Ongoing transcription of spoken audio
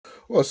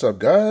What's up,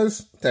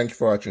 guys? Thank you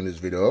for watching this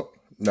video.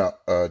 Now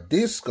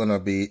this gonna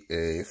be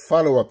a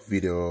follow-up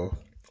video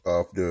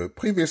of the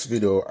previous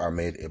video I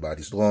made about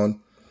this drone.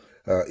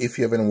 If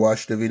you haven't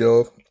watched the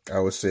video, I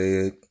would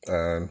say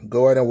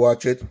go ahead and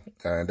watch it,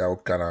 and that will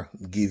kind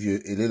of give you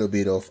a little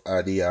bit of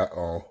idea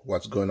on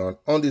what's going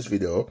on this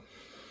video.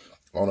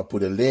 I want to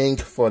put a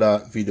link for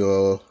that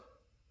video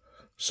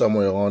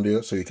somewhere around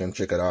here so you can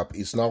check it out.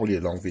 It's not really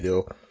a long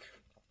video.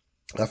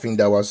 I think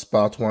that was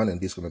part 1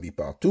 and this is going to be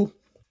part 2.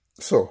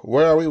 So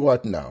where are we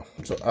right now?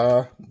 So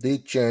I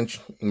did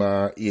change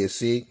my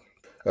ESC.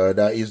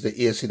 That is the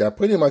ESC that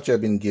pretty much have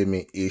been giving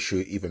me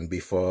issue even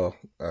before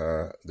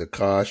the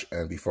crash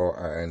and before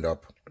I end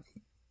up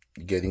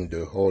getting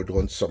the whole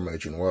drone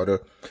submerged in water.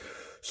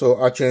 So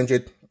I changed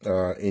it.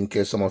 In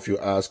case some of you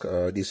ask,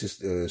 this is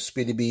the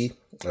Speedybee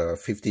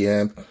 50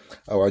 amp.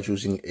 I was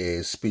using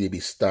a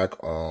Speedybee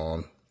stack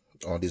on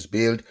this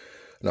build.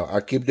 Now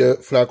I keep the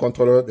flight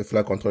controller. The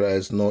flight controller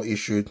has no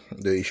issue.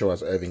 The issue I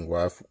was having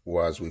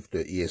was with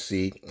the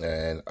ESC,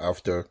 and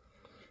after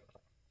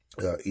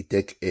it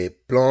take a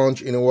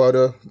plunge in the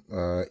water,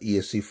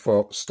 ESC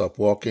 4 stopped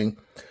working.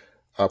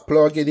 I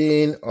plug it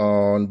in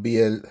on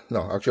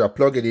I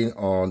plug it in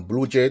on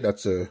BlueJay.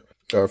 That's a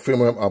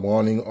firmware I'm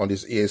running on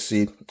this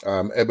ESC.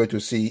 I'm able to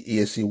see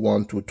ESC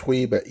 1, 2,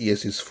 3, but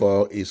ESC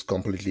 4 is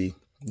completely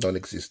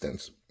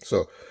non-existent.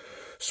 So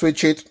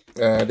switch it.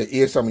 The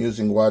ESC I'm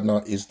using right now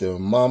is the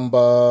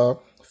Mamba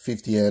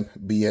 50 amp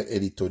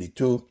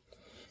BL8032.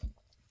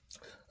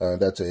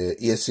 That's a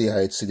ESC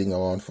I had sitting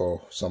around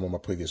for some of my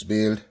previous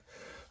build.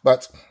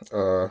 But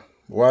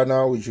right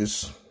now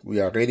we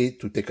are ready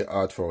to take it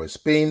out for a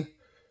spin.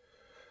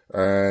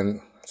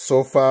 And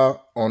so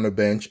far on the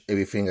bench,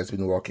 everything has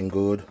been working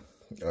good.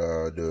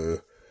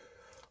 The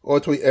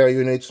O3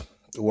 AirUnit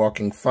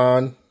working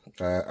fine.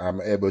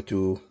 I'm able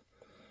to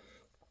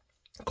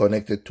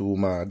connect it to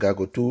my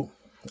Gago 2,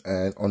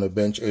 and on the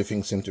bench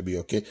everything seems to be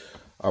okay.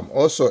 I'm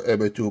also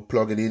able to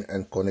plug it in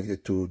and connect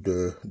it to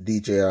the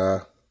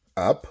DJI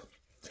app.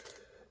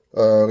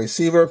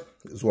 Receiver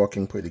is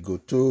working pretty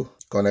good too.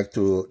 Connect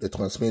to the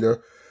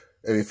transmitter.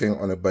 Everything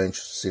on the bench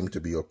seems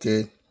to be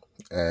okay.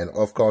 And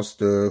of course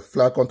the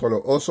flight controller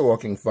also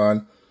working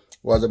fine.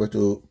 Was able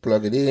to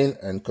plug it in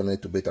and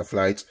connect to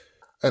Betaflight.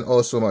 And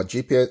also my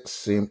GPS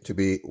seems to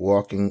be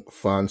working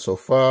fine so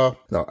far.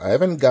 Now I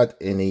haven't got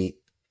any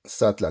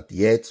satellite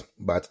yet,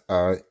 but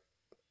I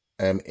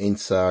am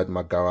inside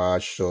my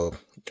garage, so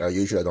I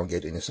usually don't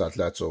get any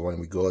satellite. So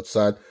when we go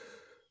outside,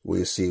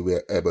 we'll see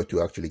we're able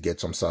to actually get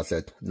some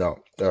satellite. Now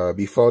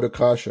before the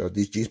crash,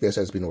 this GPS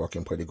has been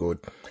working pretty good.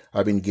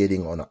 I've been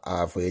getting on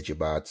average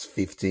about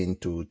 15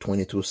 to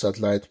 22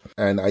 satellite,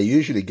 and I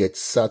usually get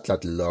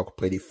satellite lock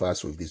pretty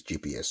fast with this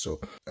GPS. So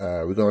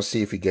we're gonna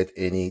see if we get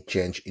any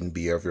change in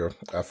behavior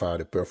after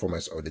the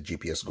performance of the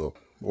GPS go.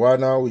 Right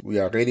now we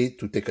are ready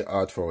to take it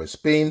out for a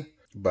spin.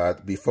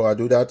 But before I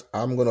do that,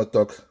 I'm going to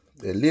talk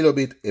a little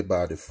bit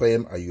about the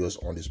frame I use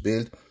on this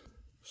build.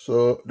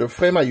 So the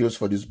frame I use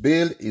for this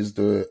build is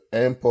the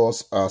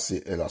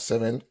ImpulseRC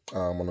LR7.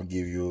 I'm going to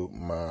give you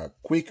my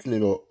quick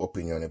little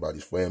opinion about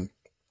this frame.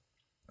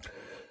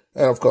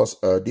 And of course,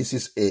 this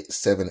is a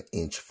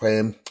 7-inch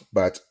frame,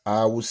 but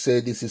I would say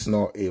this is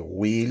not a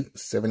real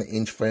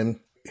 7-inch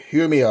frame.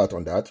 Hear me out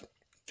on that.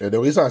 The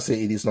reason I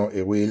say it is not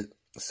a real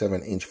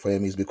 7-inch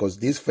frame is because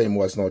this frame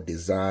was not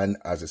designed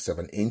as a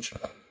 7-inch.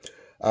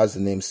 As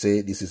the name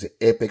says, this is an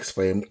apex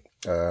frame.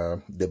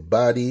 The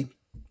body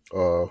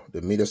or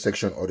the middle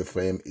section of the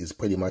frame is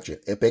pretty much an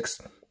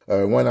apex.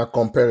 When I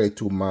compare it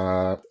to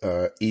my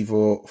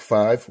Evo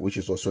 5, which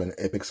is also an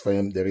apex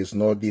frame, there is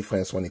no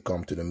difference when it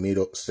comes to the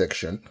middle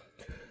section.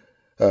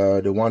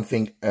 The one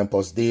thing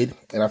Impulse did,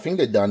 and I think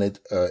they've done it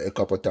a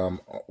couple of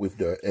times with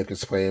the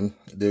apex frame,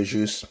 they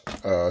just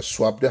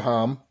swap the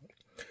arm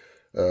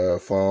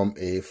from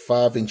a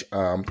 5-inch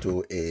arm to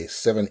a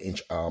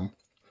 7-inch arm.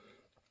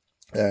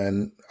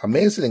 And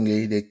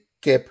amazingly, they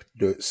kept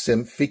the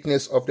same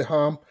thickness of the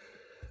arm.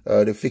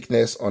 The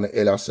thickness on the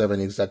LR7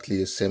 is exactly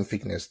the same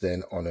thickness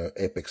than on the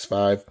Apex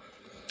 5.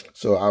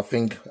 So I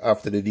think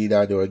after they did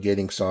that, they were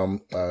getting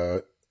some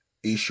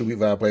issue with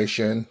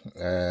vibration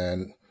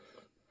and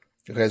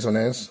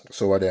resonance.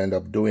 So what they end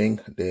up doing,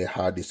 they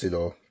had this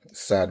little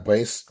side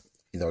brace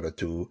in order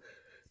to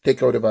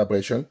take out the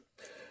vibration.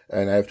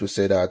 And I have to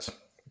say that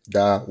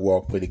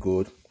worked pretty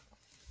good.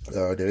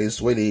 There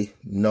is really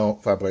no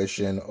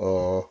vibration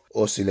or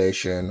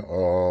oscillation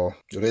or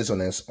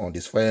resonance on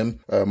this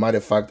frame. Matter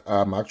of fact,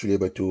 I'm actually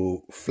able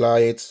to fly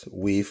it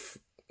with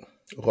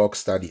rock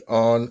steady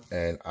on,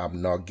 and I'm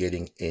not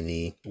getting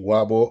any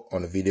wobble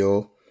on the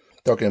video.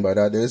 Talking about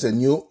that, there is a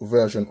new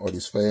version of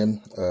this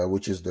frame,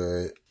 which is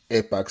the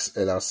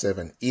ApexLR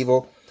 7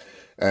 Evo,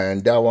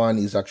 and that one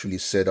is actually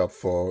set up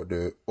for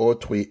the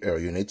O3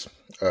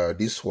 AirUnit.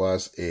 This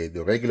was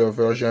the regular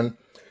version.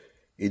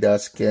 It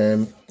does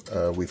came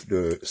with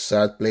the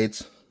side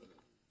plate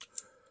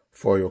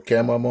for your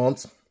camera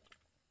mount,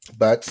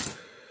 but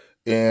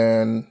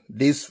In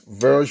this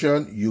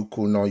version, you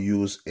could not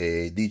use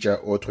a DJI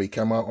O3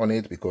 camera on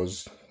it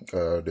because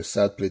the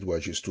side plate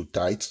was just too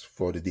tight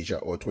for the DJI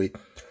O3.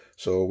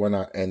 So what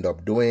I end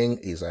up doing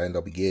is I end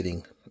up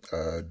getting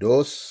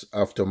those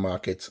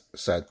aftermarket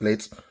side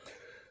plates.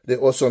 They're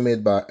also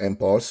made by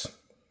Impulse,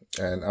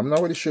 and I'm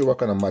not really sure what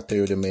kind of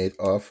material they're made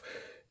of.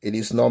 It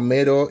is not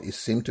metal. It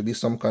seems to be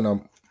some kind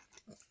of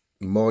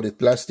molded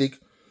plastic.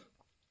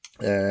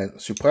 And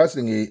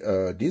surprisingly,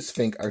 this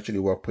thing actually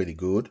worked pretty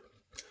good.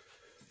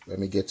 Let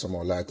me get some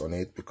more light on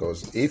it,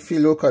 because if you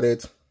look at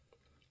it,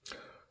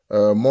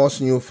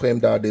 most new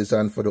frames that are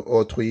designed for the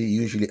O3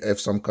 usually have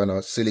some kind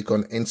of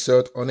silicone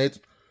insert on it.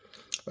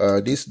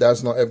 This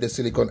does not have the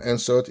silicone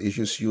insert. It's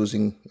just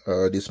using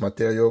this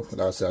material.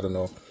 That's, I don't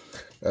know,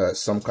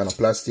 some kind of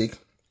plastic.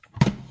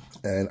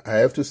 And I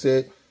have to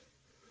say,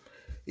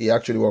 it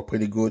actually worked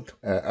pretty good.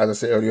 As I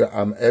said earlier,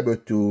 I'm able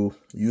to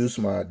use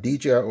my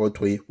DJI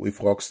O3 with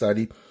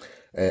Rocksteady.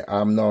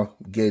 I'm not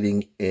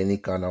getting any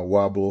kind of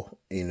wobble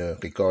in the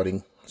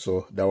recording,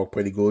 so that was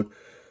pretty good.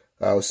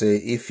 I would say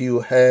if you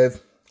have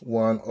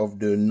one of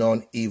the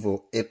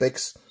non-Evo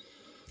Apex,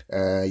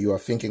 you are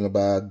thinking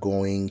about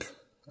going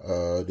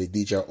the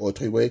DJI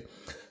O3 way,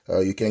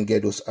 you can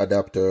get those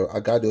adapters. I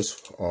got those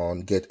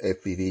on Get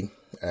FPV,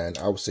 and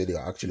I would say they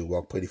actually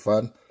work pretty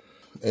fun.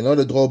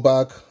 Another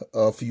drawback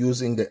of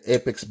using the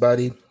Apex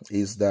body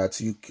is that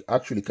you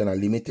actually kind of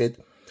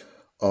limited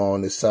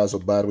on the size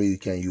of battery you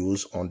can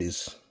use on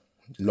this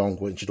long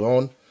range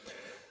drone.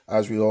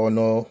 As we all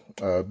know,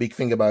 a big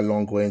thing about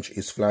long range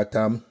is flight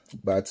time,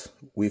 but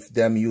with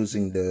them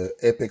using the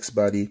Apex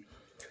body,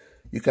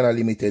 you kind of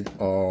limited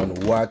on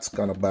what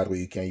kind of battery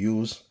you can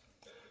use.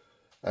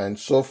 And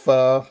so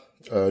far,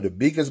 the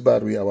biggest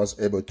battery I was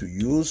able to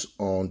use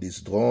on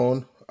this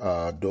drone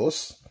are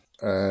those.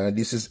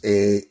 This is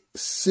a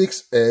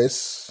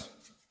 6S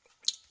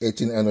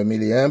 1800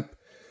 milliamp,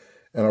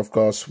 and of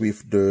course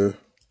with the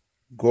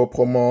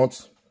GoPro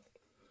mount,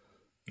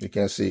 you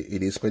can see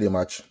it is pretty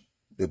much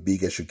the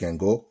biggest you can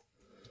go.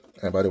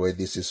 And by the way,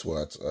 this is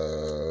what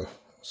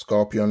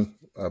Scorpion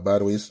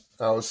batteries.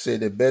 I would say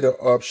the better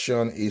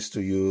option is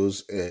to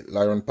use a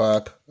Lion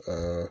pack.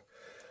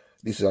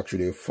 This is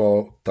actually a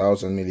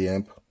 4000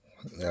 milliamp.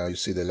 You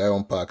see the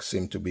Lion pack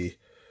seem to be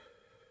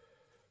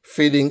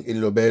feeding a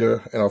little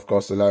better, and of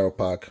course the Lion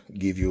pack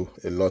give you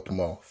a lot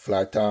more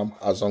flight time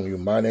as long as you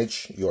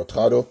manage your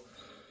throttle.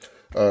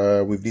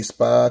 With this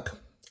pack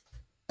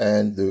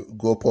and the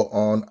GoPro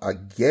on, I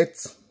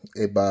get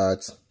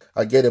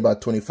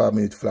about 25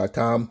 minutes flight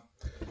time.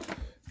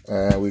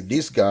 With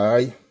this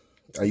guy,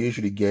 I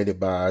usually get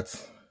about,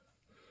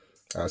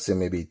 I'll say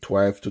maybe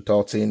 12 to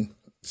 13.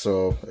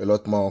 So a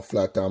lot more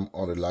flight time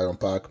on the Lion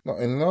pack. Now,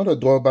 another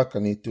drawback I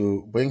need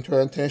to bring to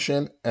your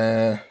attention,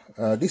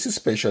 this is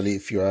especially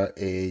if you are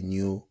a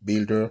new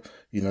builder,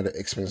 you know, the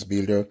experienced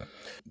builder,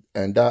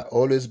 and that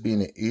always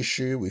been an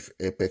issue with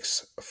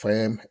Apex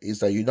frame, is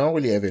that you don't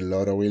really have a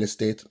lot of real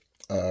estate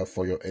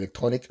for your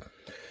electronic.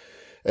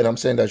 And I'm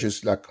saying that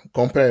just like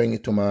comparing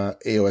it to my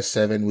AOS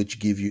 7, which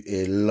give you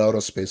a lot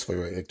of space for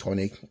your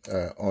electronic.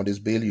 On this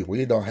build, you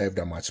really don't have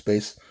that much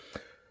space.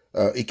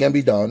 It can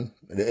be done.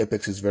 The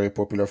Apex is very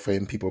popular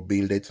frame, people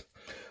build it.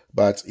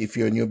 But if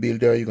you're a new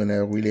builder, you're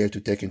gonna really have to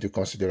take into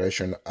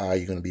consideration how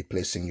you're gonna be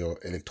placing your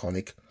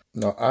electronic.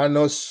 Now, I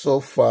know so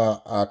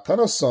far I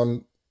kind of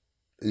sound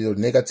a little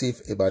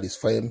negative about this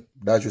frame.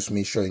 That's just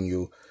me showing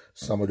you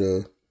some of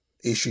the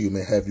issue you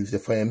may have with the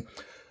frame.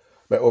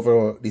 But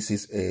overall, this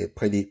is a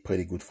pretty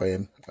good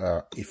frame.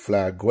 It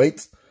flies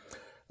great.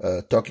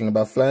 Talking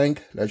about flying,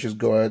 let's just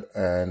go ahead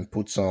and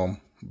put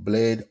some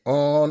blade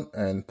on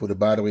and put a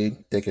battery,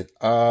 take it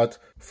out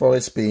for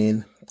a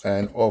spin,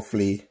 and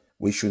hopefully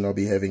we should not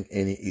be having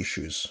any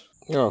issues.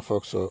 Yeah,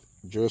 folks, so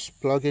just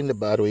plug in the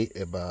battery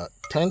about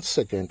 10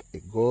 seconds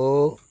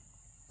ago,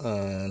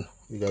 and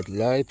we got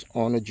light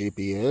on the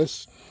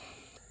GPS.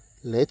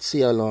 Let's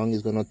see how long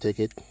it's gonna take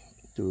it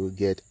to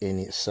get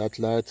any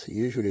satellite.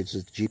 Usually it's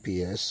a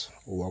GPS,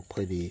 work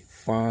pretty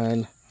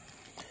fine.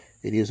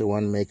 It is the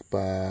one made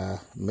by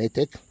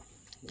Maytech,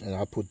 and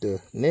I'll put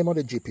the name of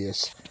the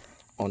GPS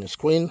on the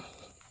screen.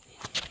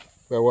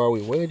 But while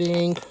we're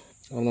waiting,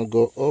 I'm gonna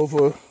go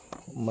over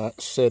my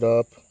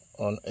setup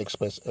on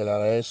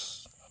ApexLR.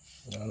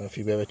 I don't know if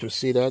you'll be able to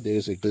see that. There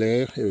is a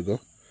glare. Here we go.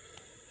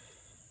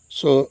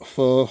 So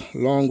for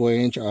long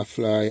range, I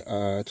fly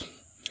at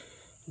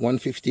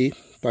 150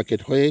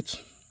 packet rate,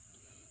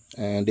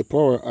 and the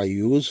power I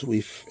use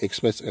with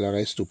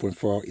ApexLR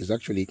 2.4 is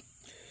actually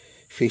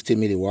 50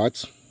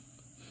 milliwatts.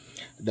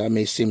 That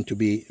may seem to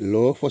be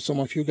low for some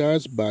of you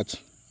guys, but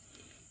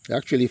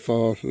actually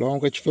for long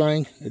range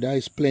flying, that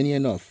is plenty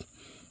enough,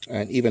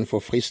 and even for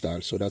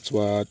freestyle. So that's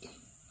what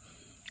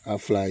I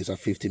fly, is at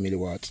 50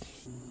 milliwatts.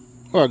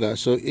 Alright guys,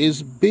 so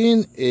it's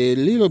been a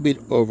little bit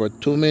over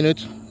 2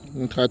 minutes. I'm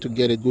gonna try to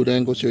get a good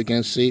angle so you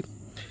can see.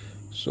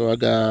 So I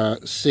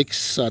got 6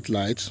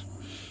 satellites.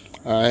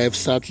 I have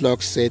sat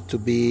lock set to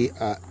be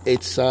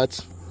 8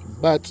 sats,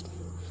 but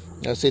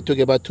I said it took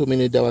about 2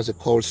 minutes. That was a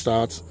cold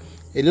start,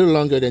 a little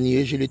longer than you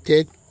usually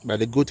take. But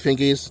the good thing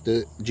is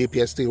the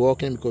GPS still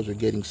working because we're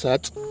getting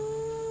sat.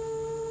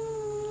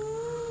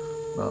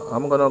 Now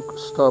I'm gonna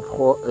stop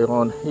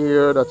around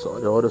here. That's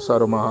the other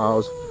side of my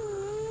house,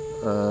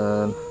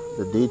 and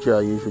the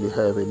DJI usually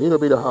have a little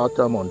bit of hard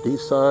time on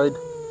this side,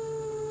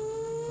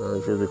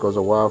 just because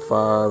of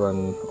Wi-Fi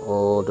and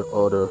all the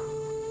other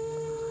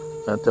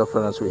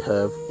interference we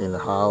have in the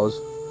house.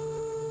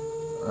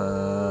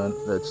 And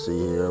let's see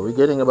here, we're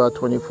getting about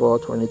 24,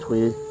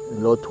 23,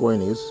 low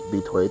 20s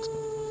bit rate,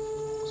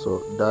 so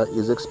that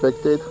is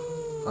expected.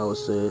 I would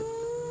say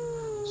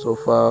so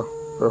far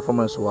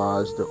performance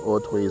wise the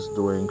O3 is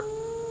doing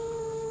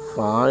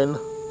fine.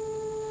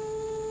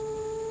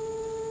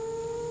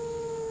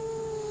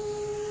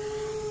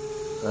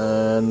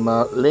 And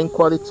my link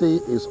quality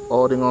is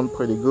holding on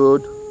pretty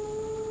good.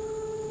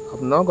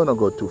 I'm not gonna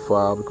go too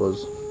far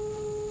because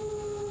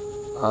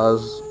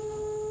as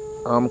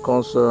I'm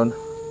concerned,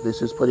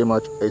 this is pretty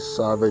much a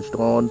salvage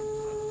drone,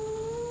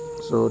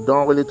 so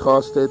don't really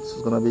trust it.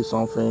 It's gonna be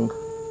something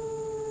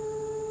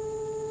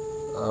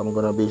I'm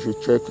gonna be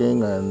just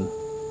checking and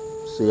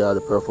see how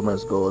the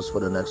performance goes for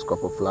the next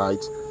couple of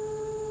flights.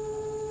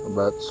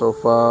 But so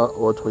far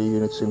O3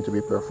 units seem to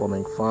be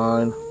performing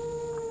fine.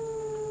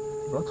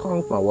 What's wrong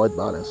with my white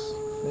balance?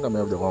 I think I may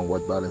have the wrong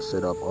white balance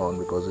set up on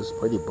because it's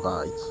pretty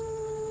bright.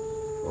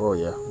 Oh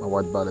yeah, my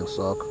white balance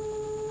sucks.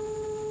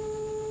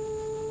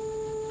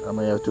 I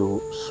may have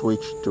to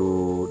switch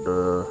to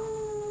the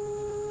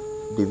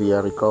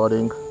DVR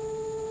recording.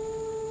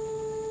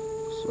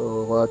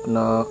 So right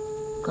now,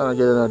 kind of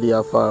get an idea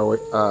how far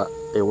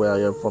away I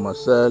am from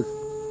myself.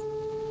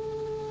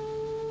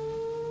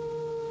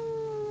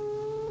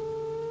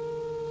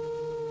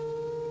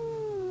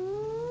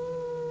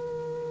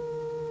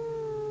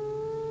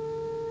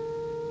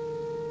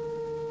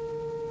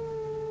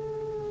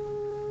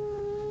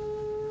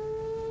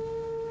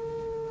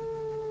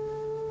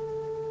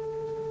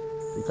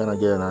 You kind of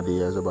get an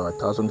idea. It's about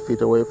 1,000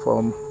 feet away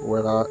from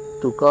where I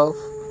took off.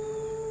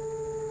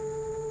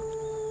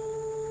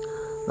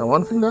 Now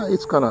one thing that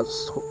is kind of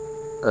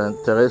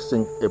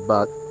interesting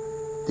about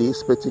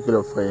this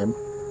particular frame,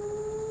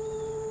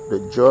 the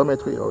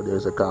geometry. Oh,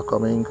 there's a car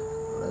coming.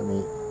 Let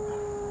me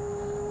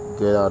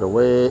get out of the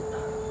way.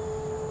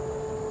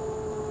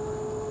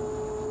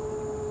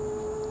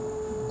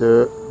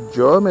 The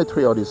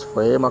geometry of this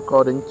frame,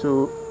 according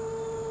to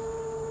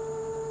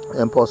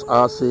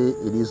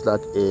ImpulseRC, it is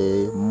like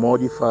a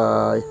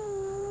modified.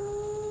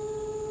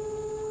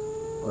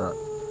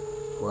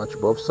 Watch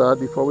both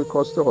sides before we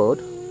cross the road.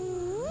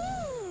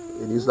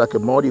 It is like a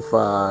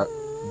modified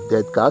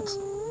dead cat.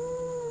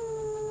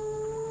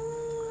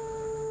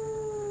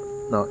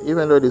 Now,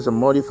 even though it is a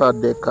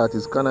modified dead cat,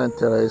 it's kind of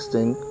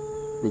interesting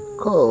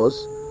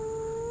because,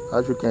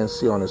 as you can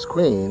see on the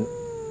screen,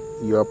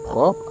 your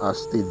prop are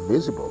still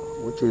visible,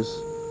 which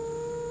is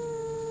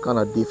kind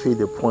of defeat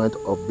the point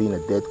of being a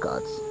dead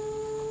cat.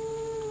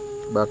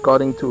 But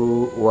according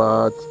to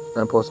what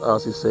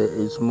ImpulseRC say,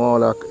 it's more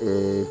like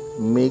a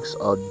mix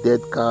of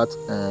dead cat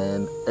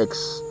and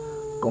X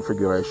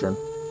configuration.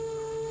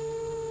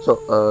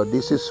 So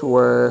this is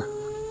where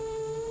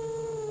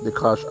the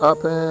crash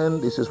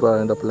happened. This is where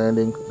I ended up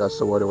landing. That's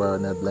the water where I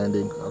ended up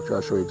landing. Actually,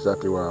 I'll show you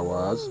exactly where I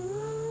was.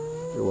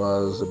 It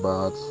was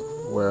about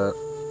where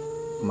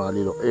my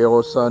little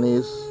arrow sun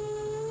is.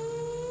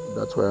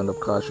 That's where I ended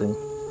up crashing,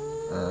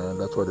 and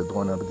that's where the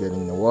drone ended up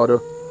getting in the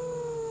water.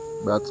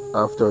 But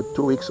after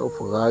 2 weeks of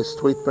rice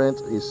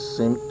treatment, it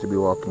seemed to be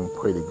working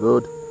pretty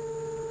good.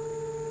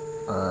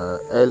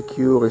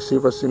 LQ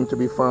receiver seemed to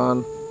be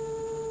fine,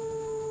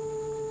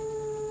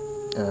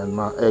 and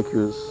my LQ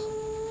is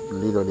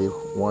literally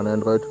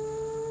 100.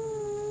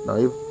 Now,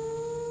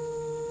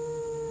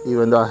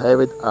 even though I have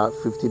it at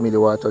 50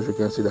 milliwatts, as you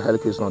can see, the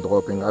LQ is not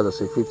dropping. As I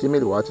say, 50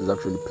 milliwatts is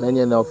actually plenty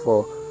enough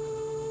for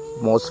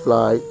most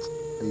flights.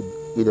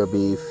 Either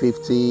be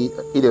 50,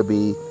 either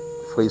be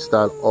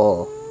freestyle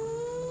or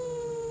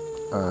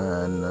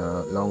and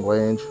long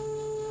range.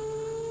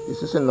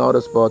 This is another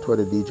spot where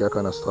the DJI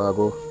kind of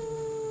struggle,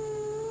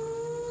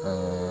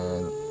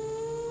 and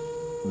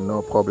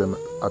no problem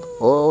at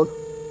all.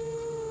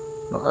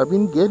 Now I've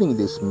been getting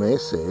this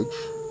message,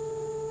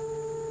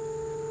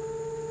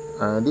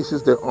 and this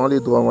is the only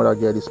drone where I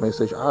get this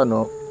message. I don't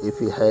know if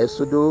it has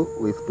to do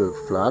with the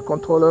flight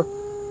controller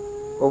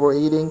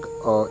overheating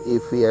or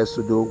if it has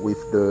to do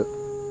with the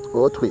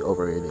O3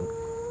 overheating,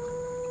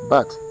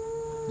 but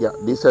yeah,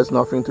 this has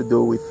nothing to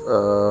do with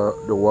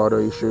the water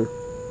issue.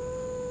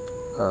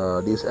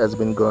 This has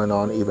been going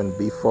on even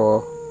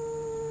before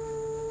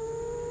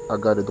I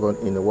got the drone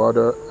in the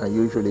water, and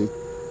usually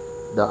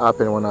that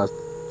happens when I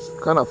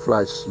kind of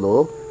fly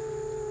slow.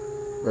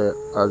 But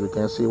as you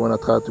can see, when I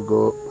try to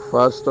go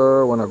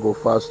faster,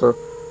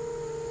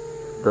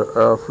 the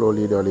airflow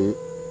literally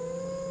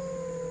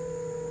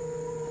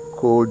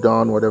cool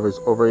down whatever is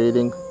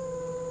overheating.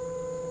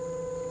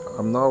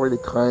 I'm not really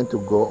trying to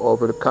go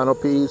over the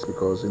canopies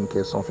because in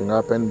case something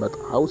happened, but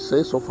I would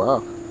say so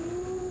far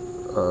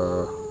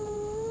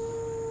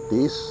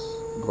this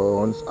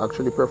drone's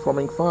actually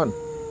performing fine.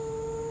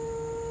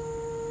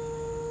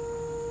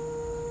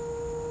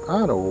 I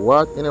don't know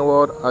what in the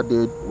world I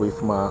did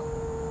with my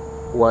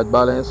white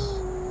balance.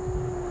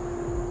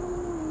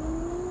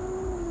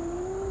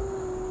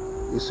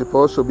 It's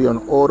supposed to be on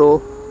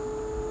auto,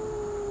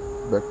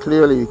 but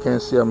clearly you can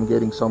see I'm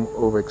getting some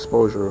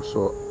overexposure,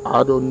 so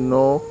I don't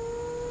know.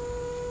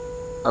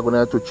 I'm gonna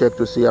have to check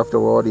to see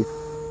afterward if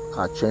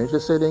I changed the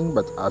setting,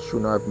 but I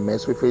should not have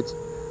messed with it.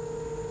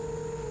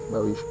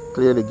 But we're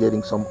clearly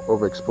getting some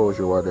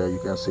overexposure right there. You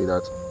can see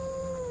that.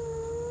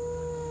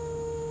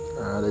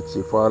 Let's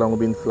see, for how long we've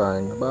been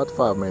flying? About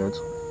 5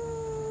 minutes.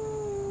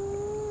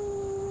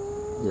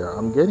 Yeah,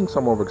 I'm getting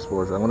some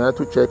overexposure. I'm gonna have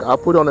to check. I'll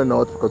put on a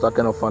note because I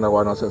cannot find out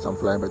why not since I'm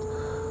flying, but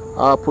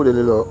I'll put a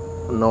little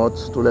note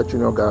to let you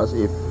know, guys,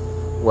 if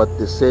what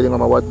the setting on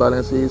my white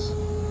balance is.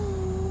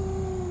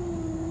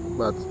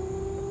 But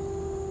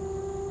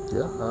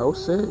yeah, I would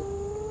say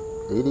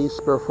it is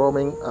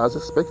performing as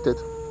expected.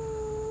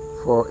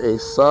 For a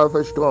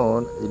salvage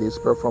drone, it is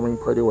performing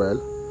pretty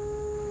well.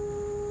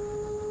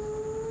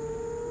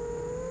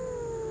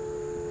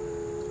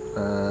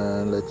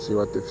 And let's see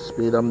what the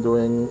speed I'm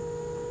doing.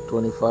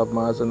 25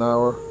 miles an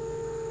hour.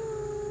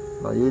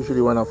 Now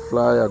usually when I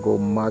fly I go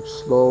much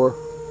slower,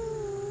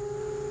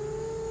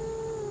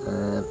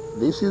 and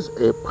this is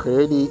a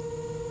pretty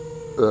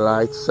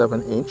light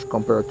 7-inch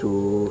compared to,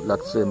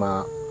 let's say,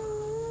 my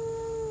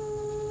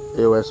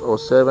EOS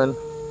 07.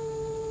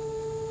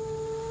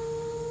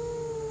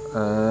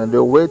 And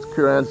the weight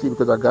currently,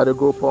 because I got a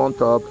GoPro on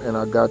top and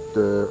I got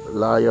the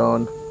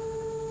Lion,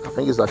 I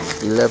think it's like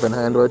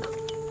 1100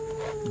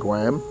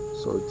 gram,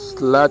 so it's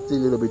slightly a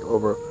little bit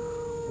over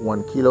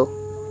 1 kilo.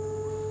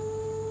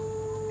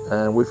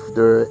 And with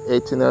the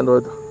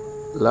 1800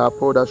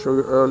 LaPo that I showed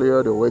you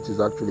earlier, the weight is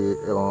actually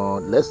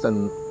less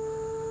than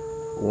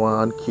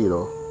 1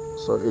 kilo.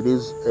 So it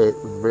is a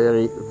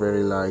very,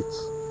 very light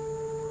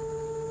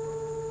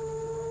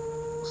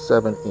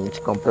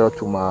 7-inch compared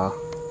to my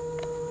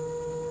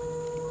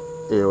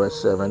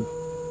EOS 7.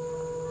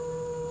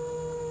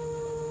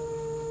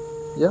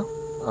 Yeah,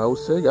 I would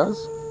say,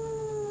 guys,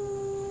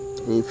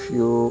 if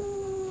you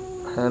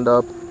end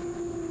up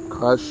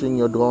crashing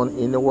your drone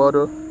in the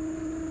water,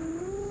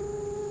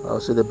 I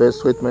would say the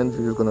best treatment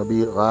is going to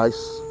be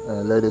rice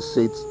and let it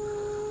sit.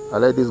 I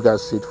let these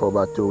guys sit for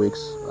about 2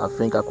 weeks. I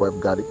think I could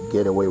have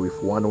get away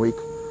with 1 week,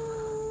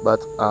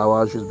 but I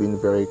was just being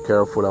very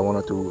careful. I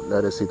wanted to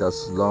let it sit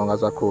as long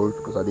as I could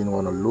because I didn't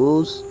want to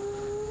lose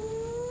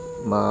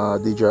my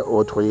DJI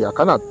O3. I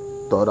kind of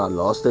thought I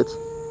lost it,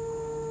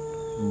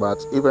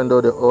 but even though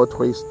the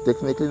O3 is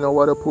technically not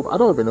waterproof, I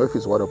don't even know if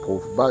it's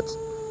waterproof, but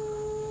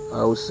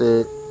I would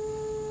say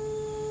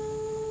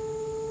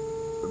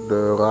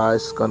the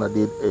rice kind of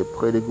did a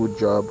pretty good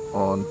job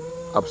on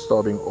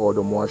absorbing all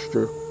the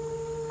moisture,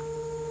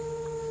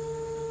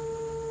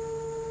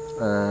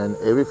 and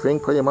everything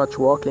pretty much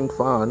working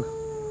fine.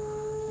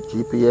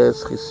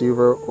 GPS,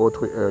 receiver,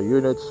 O3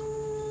 AirUnit,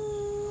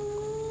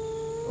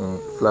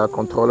 flight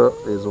controller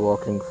is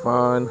working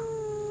fine.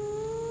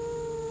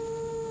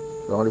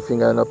 The only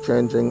thing I end up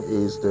changing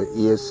is the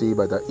ESC,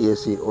 but the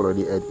ESC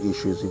already had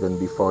issues even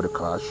before the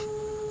crash.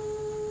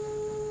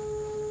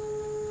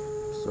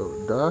 So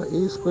that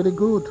is pretty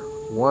good.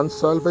 One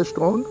salvage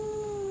drone.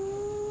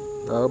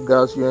 I hope,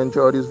 guys, you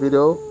enjoyed this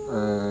video,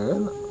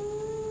 and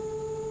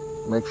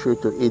make sure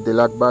to hit the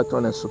like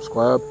button and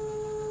subscribe.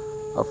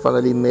 I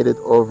finally made it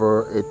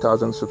over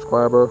 1,000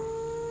 subscribers.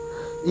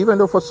 Even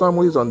though for some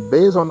reason,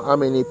 based on how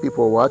many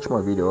people watch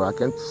my video, I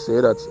can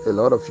say that a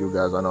lot of you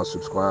guys are not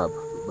subscribed,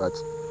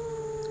 but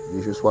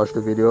you just watch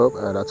the video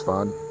and that's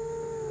fine.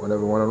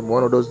 Whenever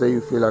one of those days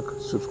you feel like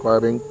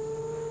subscribing,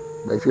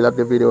 but if you like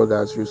the video,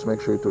 guys, just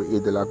make sure to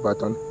hit the like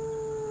button.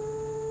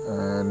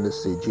 And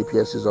let's see,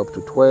 GPS is up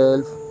to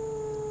 12,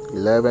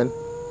 11.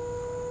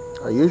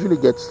 I usually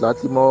get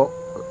slightly more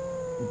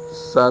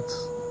sat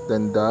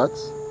than that,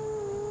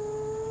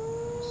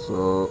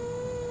 so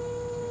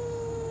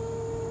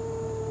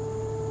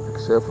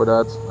except for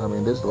that, I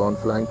mean, this drone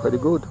flying pretty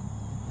good.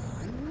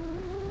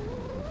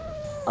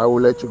 I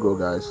will let you go,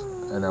 guys,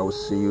 and I will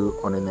see you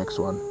on the next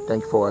one.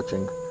 Thank you for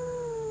watching.